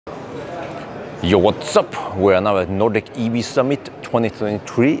Yo, what's up? We are now at Nordic EV Summit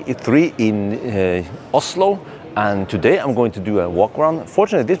 2023 in Oslo, and today I'm going to do a walk around.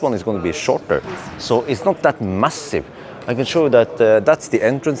 Fortunately, this one is going to be shorter, so it's not that massive. I can show you that that's the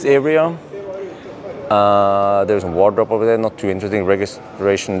entrance area. There's a wardrobe over there, not too interesting,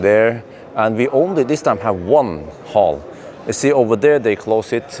 registration there. And we only this time have one hall. You see over there, they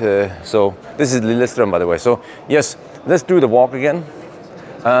close it. So this is Lillestrøm, by the way. So yes, let's do the walk again.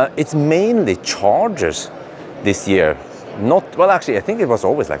 It's mainly chargers this year. Well, actually, I think it was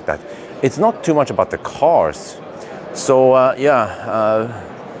always like that. It's not too much about the cars. So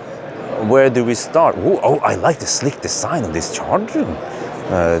where do we start? Ooh, oh, I like the slick design of this charging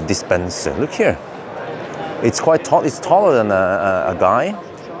dispenser. Look here. It's quite tall. It's taller than a guy.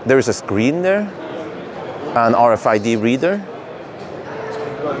 There is a screen there, an RFID reader.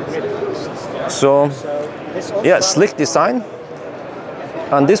 So yeah, slick design.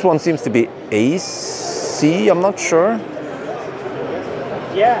 And this one seems to be AC, I'm not sure.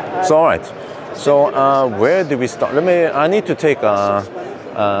 Yeah. So all right. So where do we start? I need to take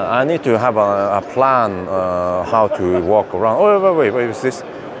I need to have a plan how to walk around. Oh wait, is this?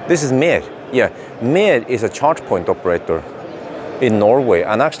 This is Mer. Yeah, Mer is a charge point operator in Norway,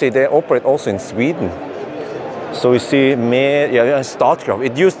 and actually they operate also in Sweden. So you see Mer, yeah, Statkraft.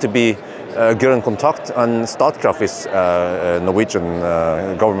 It used to be Grønn Kontakt, and Statkraft is Norwegian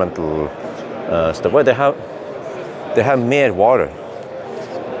governmental stuff. Well, they have Mer Varer.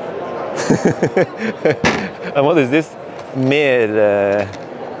 And what is this? Mer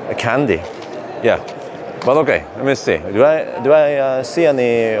candy. Yeah. But okay, let me see. Do I see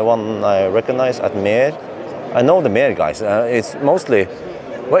anyone I recognize at Mer? I know the Mer guys. It's mostly.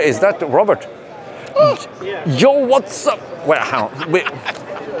 Wait, is that Robert? Oh, yeah. Yo, what's up? Wait, hang on.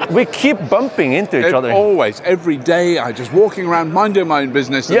 We keep bumping into each other. Always, every day, I just walking around minding my own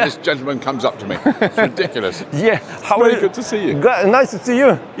business, and this gentleman comes up to me. It's ridiculous. Yeah, Very good to see you. Nice to see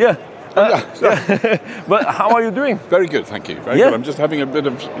you. Yeah. But how are you doing? Very good, thank you. Very good. I'm just having a bit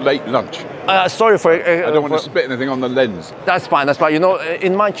of late lunch. Sorry for. I don't want to spit anything on the lens. That's fine. That's fine. You know,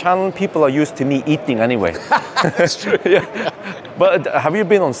 in my channel, people are used to me eating anyway. That's true. Yeah. But have you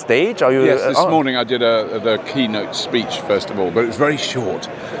been on stage? Are you? Yes, this morning I did the keynote speech first of all, but it was very short.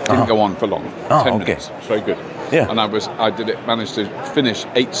 Didn't go on for long. 10 minutes. It's very good. Yeah. And managed to finish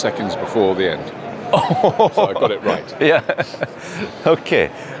 8 seconds before the end. So I got it right. Yeah. Okay.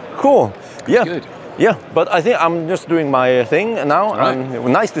 Cool. Yeah. Good. Yeah, but I think I'm just doing my thing now. Right.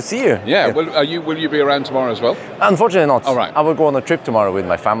 Nice to see you. Yeah. Well, will you be around tomorrow as well? Unfortunately not. All right. I will go on a trip tomorrow with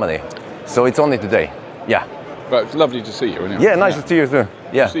my family, so it's only today. Yeah. But it's lovely to see you. Anyway. Yeah, nice to see you too.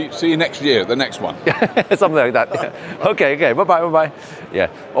 Yeah. See you next year, the next one. Something like that. Yeah. Okay. Bye-bye. Yeah.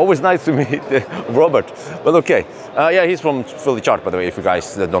 Always nice to meet Robert. But okay. Yeah, he's from Fully Charged, by the way, if you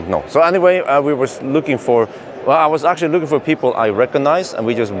guys don't know. So anyway, we were looking for. Well, I was actually looking for people I recognize, and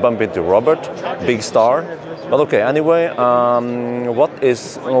we just bumped into Robert, big star. But okay, anyway, what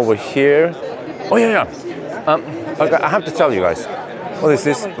is over here? Oh yeah. Okay, I have to tell you guys. What is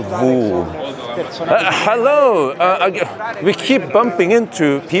this? Woo. Hello. We keep bumping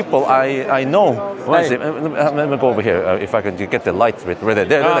into people I know. Let me go over here. If I can get the light right there.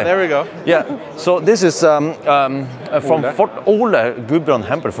 There we go. Yeah. So this is from Ole Gudbrand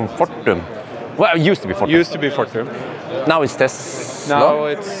Hempel from Fortum. Well, it used to be Fortum. Used to be Fortum. Now it's Tesla. Now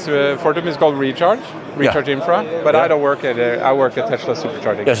it's Fortum is called Recharge Infra. But I don't work at I work at Tesla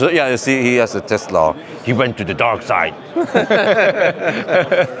Supercharging. Yeah, so you see, he has a Tesla. He went to the dark side.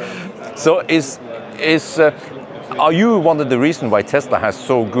 So are you one of the reasons why Tesla has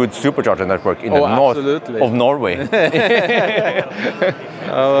so good supercharger network in the north of Norway?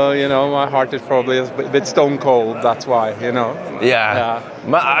 You know, my heart is probably a bit stone cold. That's why, you know. Yeah.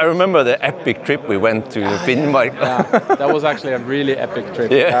 I remember the epic trip we went to Finnmark. Yeah, that was actually a really epic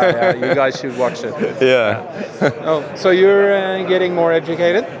trip. Yeah. You guys should watch it. Yeah. So you're getting more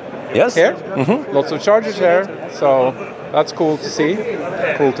educated? Yes. Here? Mm-hmm. Lots of chargers here. So that's cool to see.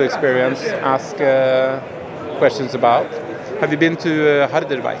 Cool to experience. Ask questions about. Have you been to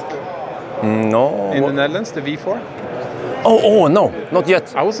Harderwijk? No. In the Netherlands, the V4? Oh no, not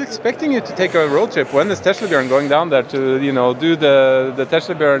yet. I was expecting you to take a road trip. When is Teslabjorn going down there to, do the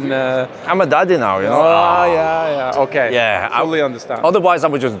Teslabjorn? I'm a daddy now, you know. Yeah. Okay. Yeah, I fully understand. Otherwise, I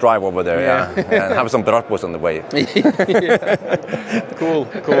would just drive over there, and have some bratwurst on the way. Cool.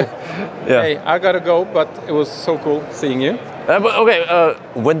 Yeah. Hey, I gotta go, but it was so cool seeing you. But okay,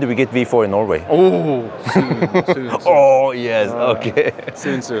 when do we get V4 in Norway? Oh, soon. Oh yes, okay.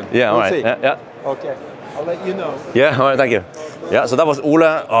 Soon. Yeah, all right. See. Yeah. Okay. I'll let you know. Yeah, all right, thank you. Yeah, so that was Ole.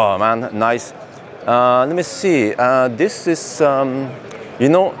 Oh man, nice. Let me see. This is,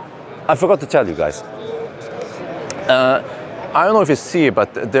 I forgot to tell you guys. I don't know if you see,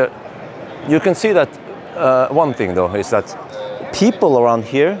 but you can see that one thing though is that people around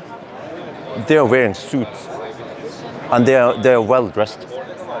here, they're wearing suits and they're well dressed,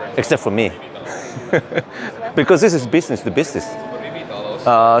 except for me, because this is business to business.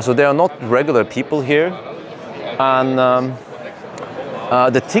 So they are not regular people here, and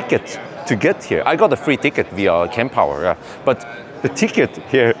the ticket to get here, I got a free ticket via Kempower, yeah, but the ticket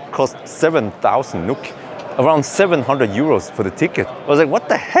here cost 7,000 NOK. Around 700 euros for the ticket. I was like, what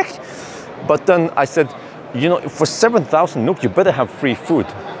the heck? But then I said, you know, for 7,000 NOK, you better have free food.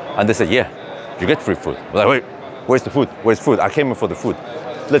 And they said, yeah, you get free food. I was like, wait, where's the food? Where's food? I came in for the food.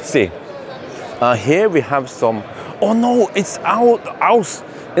 Let's see. Here we have some, oh no, it's out,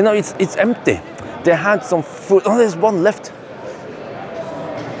 you know, it's empty. They had some food, oh, there's one left.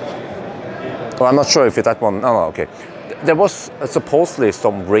 Oh, I'm not sure if it's that one, oh, okay. There was supposedly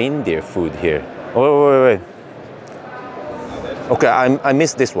some reindeer food here. Oh, wait. Okay, I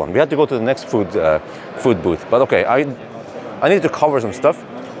missed this one. We had to go to the next food booth. But okay, I need to cover some stuff.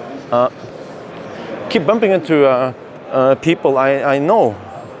 Keep bumping into people I know.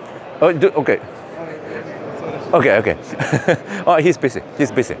 Okay. Okay. Oh, he's busy.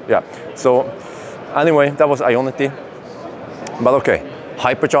 Yeah. So anyway, that was Ioniq. But okay,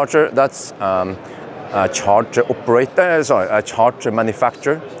 hypercharger. That's a charger operator. Sorry, a charger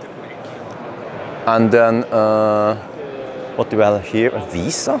manufacturer. And then, what do we have here? A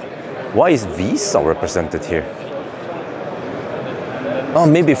Visa? Why is Visa represented here? Oh,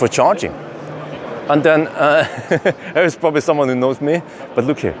 maybe for charging. And then, there's probably someone who knows me, but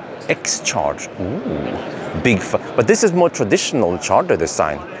look here, X-Charge. Ooh, big, but this is more traditional charger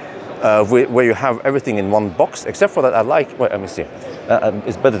design, where you have everything in one box, except for that I like, wait, let me see.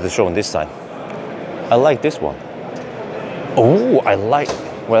 It's better to show on this side. I like this one. Oh, I like,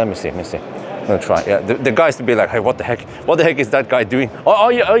 well, let me see. I'm gonna try. Yeah, the guys to be like, hey, what the heck? What the heck is that guy doing? Oh,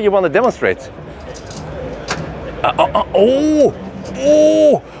 you want to demonstrate? Oh!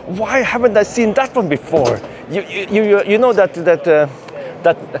 Why haven't I seen that one before? You know that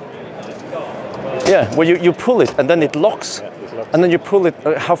yeah, where you pull it and then it locks, and then you pull it.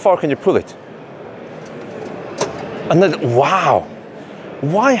 How far can you pull it? And then wow,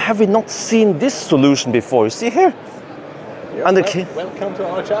 why have we not seen this solution before? You see here? And welcome to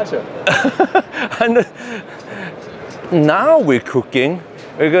our charger. And now we're cooking,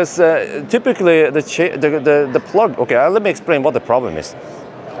 because typically the plug. Okay, let me explain what the problem is.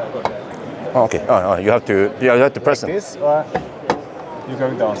 Okay. Oh, you have to press like it. This, or you're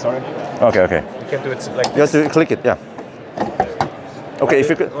going down. Sorry. Okay. You can do it like this. You have to click it. Yeah. Okay, if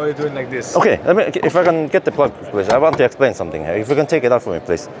you could. Or you do it like this. Okay, if I can get the plug, please. I want to explain something here. If you can take it out for me,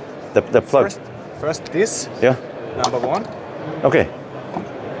 please. The plug. First this. Yeah. Number one. Okay.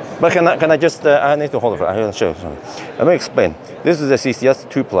 But can I just, I need to hold it for, I can show you something. Let me explain. This is a CCS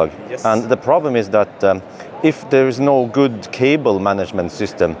 2 plug. Yes. And the problem is that if there is no good cable management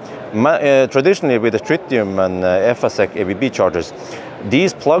system, traditionally with the tritium and FSEC ABB chargers,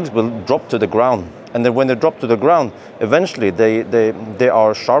 these plugs will drop to the ground. And then when they drop to the ground, eventually they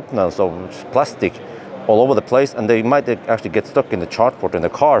are sharpeners of plastic all over the place, and they might actually get stuck in the charge port in the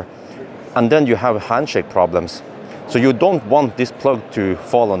car. And then you have handshake problems. So you don't want this plug to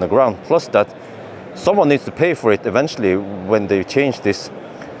fall on the ground. Plus that someone needs to pay for it eventually when they change this.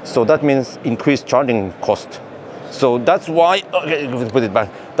 So that means increased charging cost. So that's why, okay, put it back.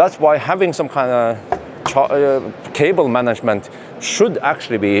 That's why having some kind of cable management should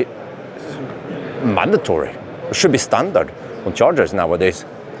actually be mandatory. It should be standard on chargers nowadays.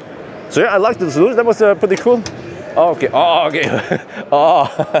 So yeah, I like the solution. That was pretty cool. Oh, okay. Oh, okay. Oh,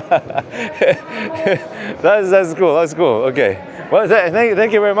 that's cool. That's cool. Okay. Well,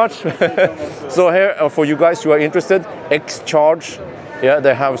 thank you very much. So here, for you guys who are interested, X-Charge. Yeah,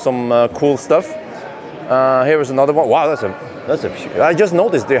 they have some cool stuff. Here is another one. Wow, that's a. I just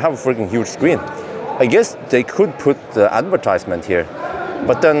noticed they have a freaking huge screen. I guess they could put advertisement here,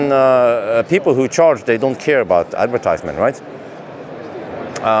 but then people who charge, they don't care about advertisement, right?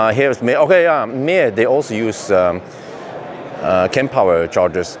 Here's me. Okay, yeah, me. They also use Kempower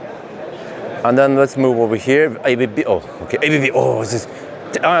chargers. And then let's move over here. ABB. Oh, okay. ABB. Oh, this is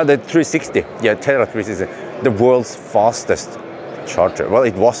the 360. Yeah, Teslabjorn 360. The world's fastest charger. Well,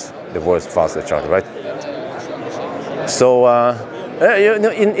 it was the world's fastest charger, right? So,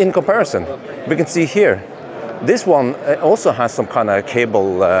 in comparison, we can see here. This one also has some kind of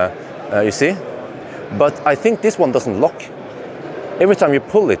cable. You see, but I think this one doesn't lock. Every time you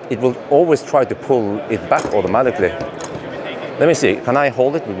pull it, it will always try to pull it back automatically. Let me see, can I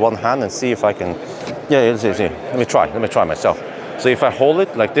hold it with one hand and see if I can, yeah, let's see. Let me try myself. So if I hold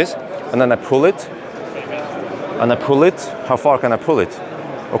it like this, and then I pull it, and I pull it, how far can I pull it?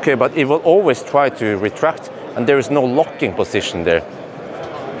 Okay, but it will always try to retract, and there is no locking position there.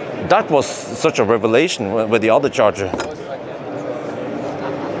 That was such a revelation with the other charger.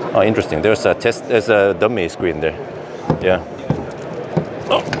 Oh, interesting. There's a dummy screen there. Yeah.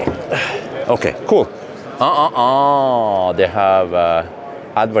 Oh. Okay, cool. They have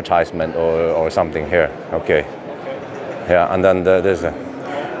advertisement or something here. Okay. Yeah, and then this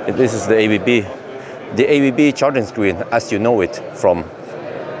is the ABB. The ABB charging screen, as you know it from,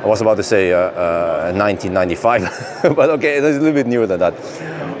 I was about to say 1995, but okay, it's a little bit newer than that.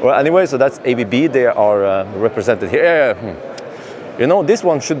 Well, anyway, so that's ABB. They are represented here. You know, this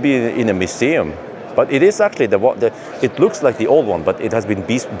one should be in a museum, but it is actually it looks like the old one, but it has been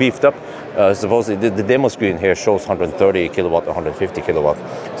beefed up. Supposedly, the demo screen here shows 130 kilowatt, 150 kilowatt.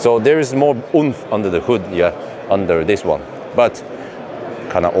 So there is more oomph under the hood, yeah, under this one. But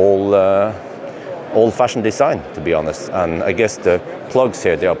kind of old-fashioned design, to be honest. And I guess the plugs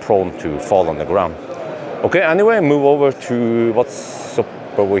here, they are prone to fall on the ground. Okay, anyway, move over to what's up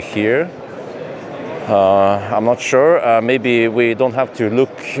over here. I'm not sure. Maybe we don't have to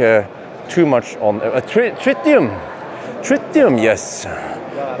look too much on Tritium. Tritium, yes.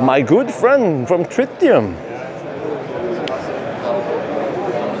 My good friend from Tritium.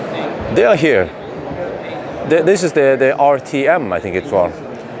 They are here. This is the RTM, I think it's called,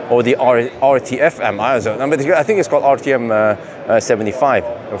 or the RTFM. I think it's called RTM 75,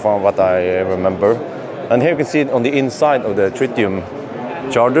 from what I remember. And here you can see it on the inside of the Tritium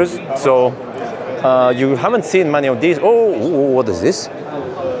chargers. So you haven't seen many of these. Oh, what is this?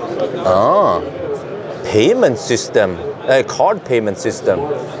 Payment system, card payment system.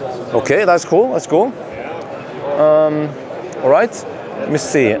 Okay, that's cool. That's cool. All right. Let me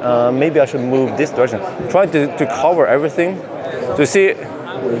see. Maybe I should move this direction. Try to cover everything. So you see,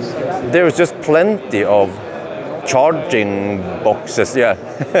 there is just plenty of charging boxes. Yeah,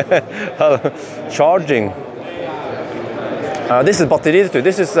 charging. This is battery.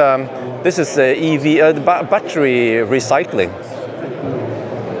 This is EV battery recycling.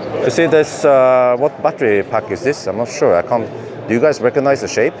 You see this? What battery pack is this? I'm not sure. I can't. Do you guys recognize the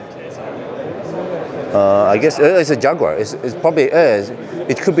shape? I guess it's a Jaguar. It's probably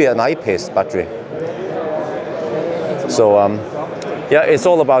it could be an I-Pace battery. So yeah, it's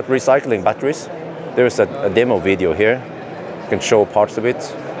all about recycling batteries. There is a demo video here. You can show parts of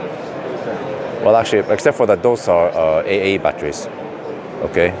it. Well, actually, except for that, those are AA batteries.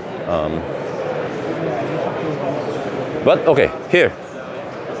 Okay. But okay, here,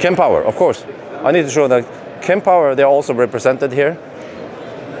 Kempower, of course. I need to show that Kempower, they're also represented here.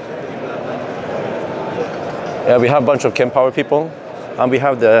 Yeah, we have a bunch of Kempower people, and we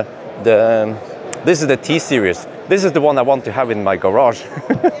have this is the T series. This is the one I want to have in my garage.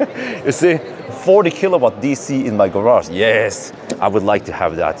 You see, 40 kilowatt DC in my garage. Yes, I would like to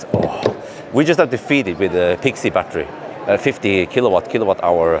have that. Oh, we just have to feed it with a Pixie battery, 50 kilowatt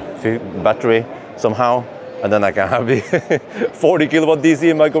hour battery somehow, and then I can have the 40 kilowatt DC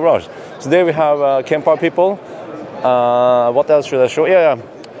in my garage. So there we have Kempower people. What else should I show? Yeah.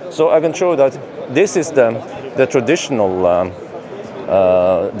 So I can show that this is the traditional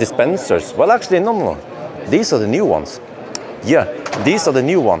dispensers. Well, actually, no. These are the new ones. Yeah, these are the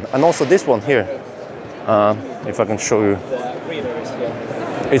new one, and also this one here. If I can show you,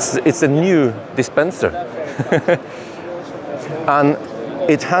 it's a new dispenser, and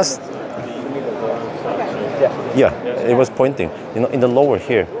it has. Yeah, it was pointing. You know, in the lower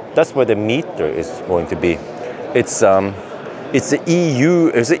here, that's where the meter is going to be. It's the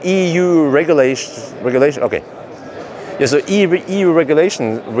EU. It's the EU regulation. Okay. Yeah, so EU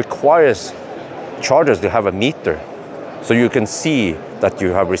regulation requires chargers to have a meter, so you can see that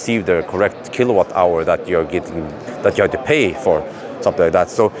you have received the correct kilowatt hour that you're getting, that you have to pay for, something like that.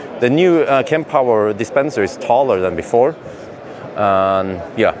 So the new Kempower dispenser is taller than before, and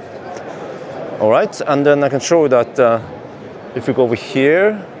yeah. All right, and then I can show you that if we go over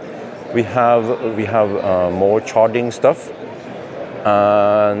here, we have more charging stuff,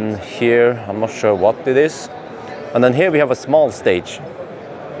 and here I'm not sure what it is, and then here we have a small stage.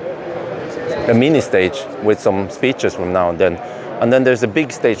 A mini stage with some speeches from now and then there's a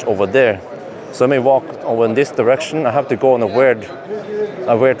big stage over there. So let me walk over in this direction. I have to go on a weird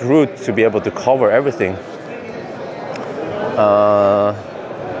route to be able to cover everything.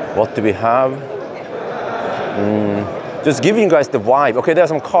 What do we have? Just giving you guys the vibe. Okay, there are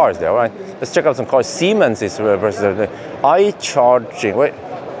some cars there. All right, let's check out some cars. Siemens is represented. iCharging. Wait,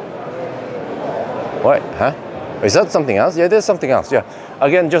 huh? Is that something else? Yeah, there's something else. Yeah.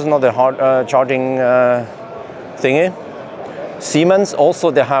 Again, just another hard charging thingy. Siemens also,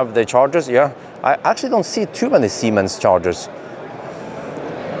 they have the chargers. Yeah, I actually don't see too many Siemens chargers.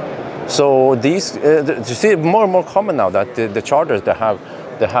 So these, you see, more and more common now that the chargers they have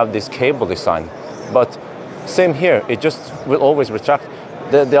this cable design. But same here, it just will always retract.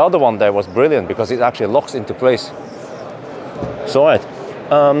 The other one there was brilliant because it actually locks into place. So right,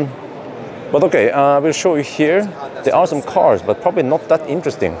 but okay, we'll show you here. There are some cars, but probably not that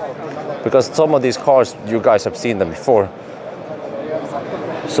interesting because some of these cars you guys have seen them before.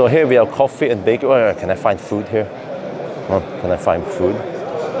 So here we have coffee and bakery. Oh, can I find food here? Oh, can I find food?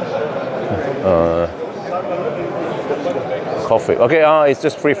 Coffee. Okay, it's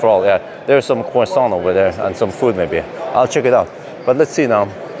just free for all. Yeah, there's some croissant over there and some food maybe. I'll check it out. But let's see now.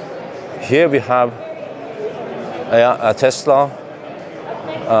 Here we have a Tesla,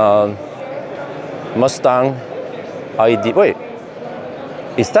 Mustang, ID. Wait,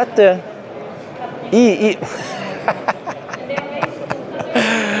 is that the EE?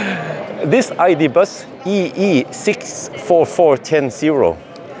 This ID bus EE644100.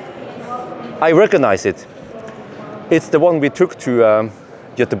 I recognize it. It's the one we took to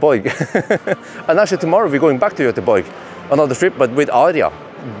Göteborg. And actually tomorrow we're going back to Göteborg. Another trip, but with Aria.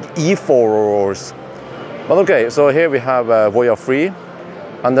 E4s. But okay, so here we have Voya Free.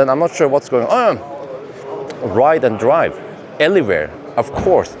 And then I'm not sure what's going on. Ride and drive. Anywhere, of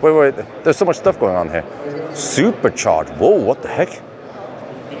course. Wait, there's so much stuff going on here. Supercharged. Whoa, what the heck?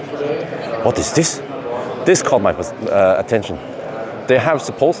 What is this? This caught my attention. They have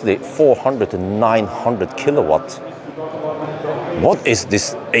supposedly 400 to 900 kilowatts. What is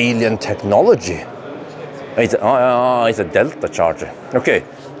this alien technology? It's a Delta charger. Okay,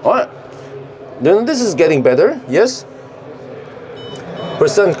 all right. Then this is getting better, yes.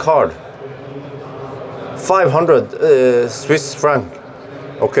 Percent card. 500 Swiss franc.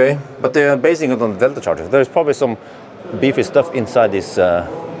 Okay, but they are basing it on the Delta charger. There's probably some beefy stuff inside this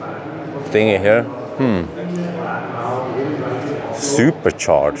thingy here.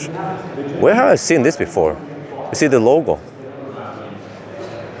 Supercharged. Where have I seen this before? You see the logo.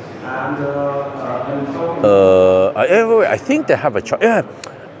 I think they have a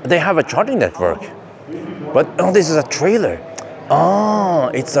they have a charging network. But oh, this is a trailer. Oh,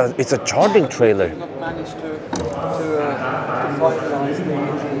 it's a charging trailer. Not managed to finalize the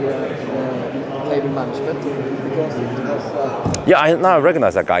cable management because it was. Yeah, I now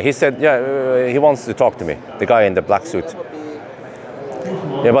recognize that guy. He said, yeah, he wants to talk to me. The guy in the black suit.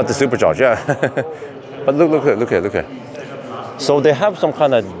 Yeah, about the supercharge. Yeah. But look here. So they have some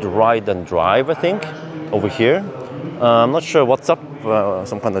kind of ride and drive, I think, over here. I'm not sure what's up.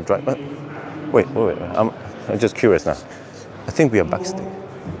 Some kind of drive. Wait. I'm just curious now. I think we are backstage.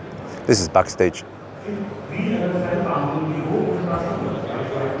 This is backstage.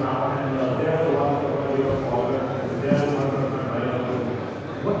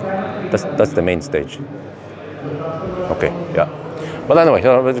 That's the main stage. Okay, yeah. But anyway,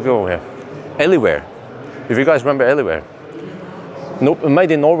 let's go over here. Anywhere. If you guys remember Anywhere. Nope,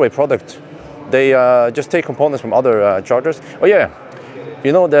 made in Norway product. They just take components from other chargers. Oh yeah,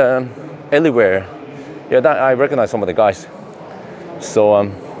 you know the Anywhere. Yeah, that, I recognize some of the guys. So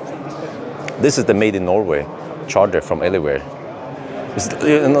this is the made in Norway charger from Anywhere.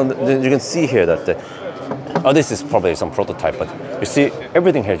 You can see here that this is probably some prototype, but you see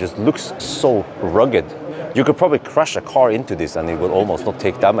everything here just looks so rugged. You could probably crash a car into this and it will almost not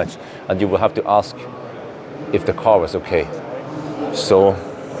take damage, and you will have to ask if the car was okay. So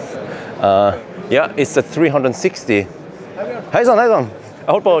yeah, it's a 360. Hei sann. Jeg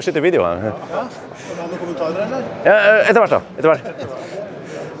holdt på å skyte video.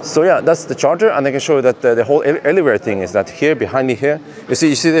 So yeah, that's the charger, and I can show you that the whole Anywhere thing is that here behind me here.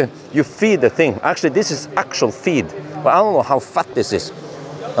 You feed the thing. Actually, this is actual feed, but I don't know how fat this is.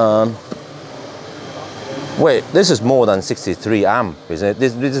 Wait, this is more than 63 amp, isn't it?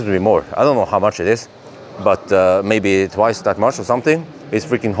 This will be more. I don't know how much it is, but maybe twice that much or something. It's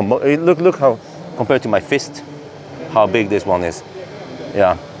freaking look how, compared to my fist, how big this one is.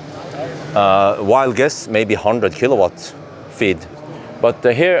 Yeah. Wild guess, maybe 100 kilowatts feed. But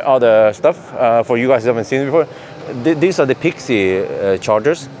here are the stuff for you guys who haven't seen it before. These are the Pixie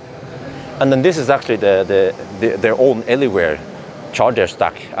chargers, and then this is actually their own Anywhere charger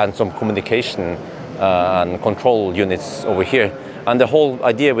stack and some communication and control units over here. And the whole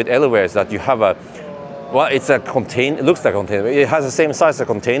idea with Anywhere is that you have it's a container. It looks like a container. It has the same size as a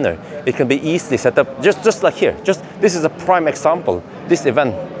container. It can be easily set up, just like here. This is a prime example. This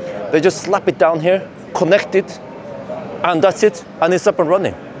event, they just slap it down here, connect it, and that's it. And it's up and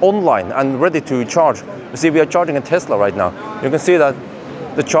running, online and ready to charge. You see, we are charging a Tesla right now. You can see that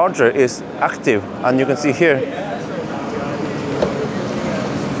the charger is active, and you can see here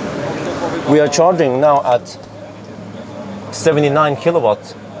We are charging now at 79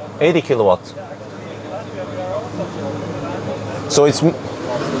 kilowatts, 80 kilowatts. So it's,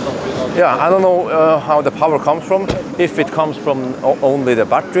 yeah, I don't know how the power comes from, if it comes from only the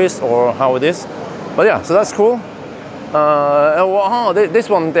batteries or how it is. But yeah, so that's cool. This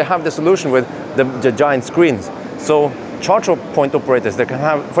one, they have the solution with the giant screens. So charge point operators, they can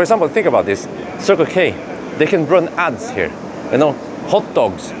have, for example, think about this, Circle K, they can run ads here, you know, hot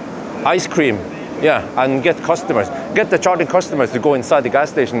dogs, ice cream, yeah, and get customers, get the charging customers to go inside the gas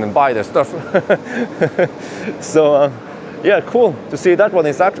station and buy their stuff. So, yeah, cool to see that one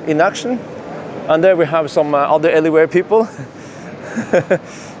is in action. And there we have some other Anywhere people.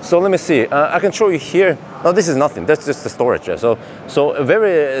 So let me see, I can show you here. No, this is nothing, that's just the storage. So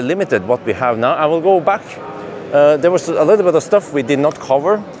very limited what we have now. I will go back. There was a little bit of stuff we did not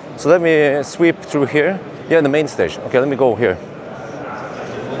cover. So let me sweep through here. Yeah, the main station. Okay, let me go here.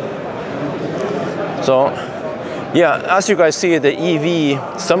 So, yeah, as you guys see, the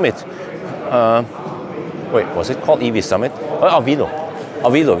EV Summit. Wait, was it called EV Summit? Oh,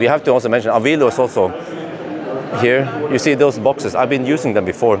 Avilo. We have to also mention Avilo is also here. You see those boxes. I've been using them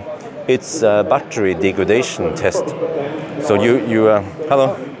before. It's a battery degradation test. So you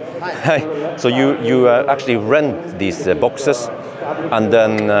hello. Hi. So you actually rent these boxes, and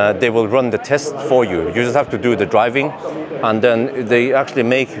then they will run the test for you. You just have to do the driving, and then they actually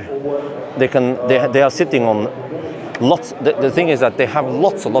make. They are sitting on lots. The thing is that they have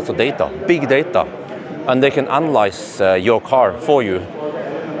lots and lots of data, big data, and they can analyze your car for you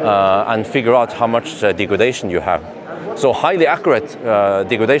and figure out how much degradation you have. So highly accurate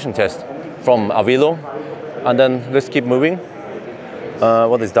degradation test from Avilo. And then let's keep moving.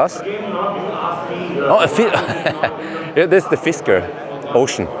 What is that? Oh, yeah, this is the Fisker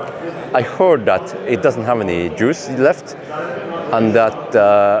Ocean. I heard that it doesn't have any juice left, and that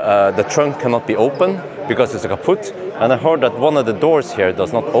the trunk cannot be open because it's kaput. And I heard that one of the doors here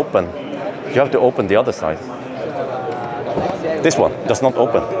does not open. You have to open the other side. This one does not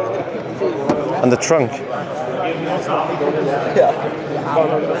open. And the trunk.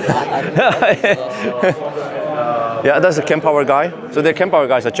 Yeah, that's a Kempower guy. So the Kempower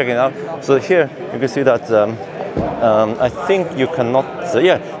guys are checking it out. So here you can see that I think you cannot.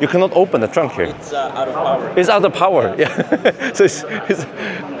 You cannot open the trunk here. It's out of power. It's out of power. Yeah. So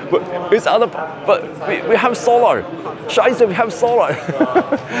it's out of. But we have solar. Scheiße, we have solar.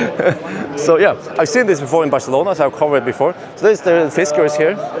 So yeah, I've seen this before in Barcelona. So I've covered it before. So there's the Fisker is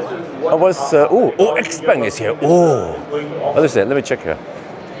here. I was. Xpeng is here. What is it? Let me check here.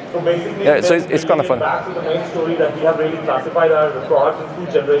 So basically, yeah, so it's kind of fun. Back to the main story that we have really classified our products in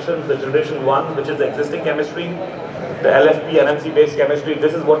 2 generations. The generation 1, which is the existing chemistry, the LFP, NMC based chemistry.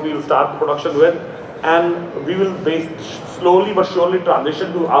 This is what we will start production with, and we will slowly but surely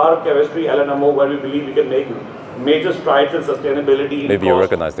transition to our chemistry LNMO, where we believe we can make major strides in sustainability. Maybe you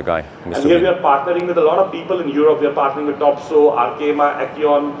recognize the guy, Mr. And here we are partnering with a lot of people in Europe. We are partnering with Topsoe, Arkema,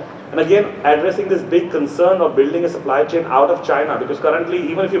 Ekion. And again, addressing this big concern of building a supply chain out of China, because currently,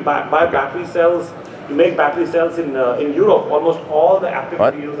 even if you buy battery cells, you make battery cells in Europe, almost all the active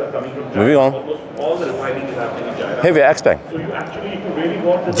materials are coming from China. Moving on. Almost all the refining is happening in China. Here we are Xpeng. So you actually, if you really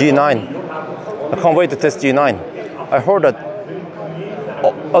want to G9. I can't wait to test G9. I heard that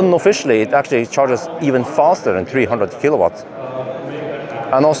unofficially it actually charges even faster than 300 kilowatts.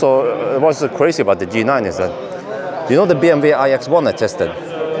 And also, what's crazy about the G9 is that, you know the BMW iX1 I tested?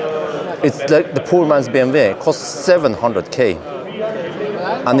 It's like the poor man's BMW. It costs 700k,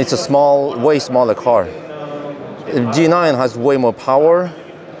 and it's a way smaller car. G9 has way more power,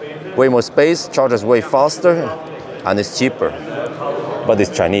 way more space, charges way faster, and it's cheaper. But it's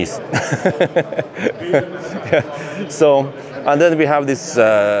Chinese. Yeah. So, and then we have this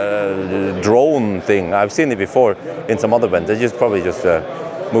drone thing. I've seen it before in some other events. They probably just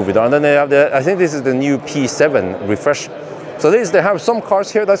move it on. And then they have I think this is the new P7 refresh. So they have some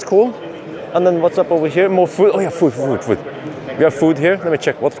cars here. That's cool. And then what's up over here? More food. Oh yeah, food. We have food here. Let me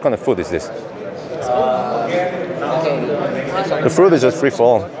check. What kind of food is this? The fruit is just free for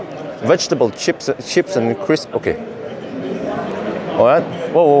all. Vegetable chips and crisp. Okay. All right.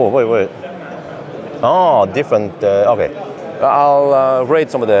 Whoa, wait. Oh, different. Okay. I'll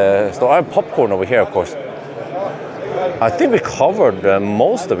rate some of the stuff. I have popcorn over here, of course. I think we covered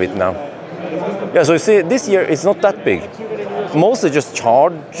most of it now. Yeah. So you see, this year it's not that big. Mostly just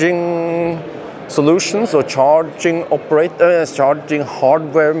charging solutions or charging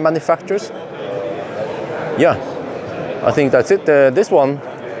hardware manufacturers. Yeah, I think that's it. This one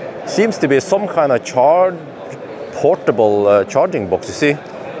seems to be some kind of portable charging box. You see,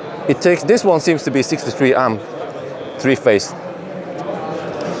 this one seems to be 63 amp, 3-phase.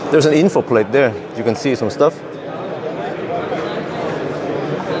 There's an info plate there. You can see some stuff.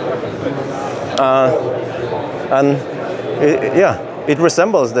 And it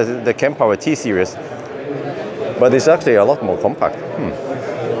resembles the Kempower T series, but it's actually a lot more compact.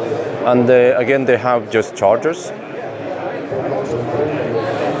 And again, they have just chargers.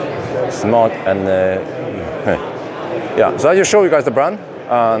 Smart and yeah. So I just show you guys the brand,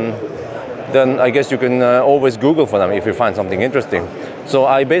 and then I guess you can always Google for them if you find something interesting. So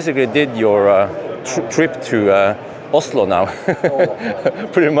I basically did your trip to Oslo now,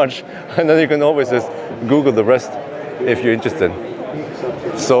 pretty much, and then you can always just Google the rest if you're interested.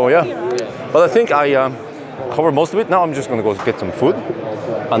 So yeah, but I think I covered most of it. Now I'm just gonna go get some food,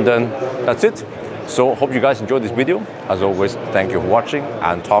 and then that's it. So hope you guys enjoyed this video. As always, thank you for watching,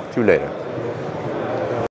 and talk to you later.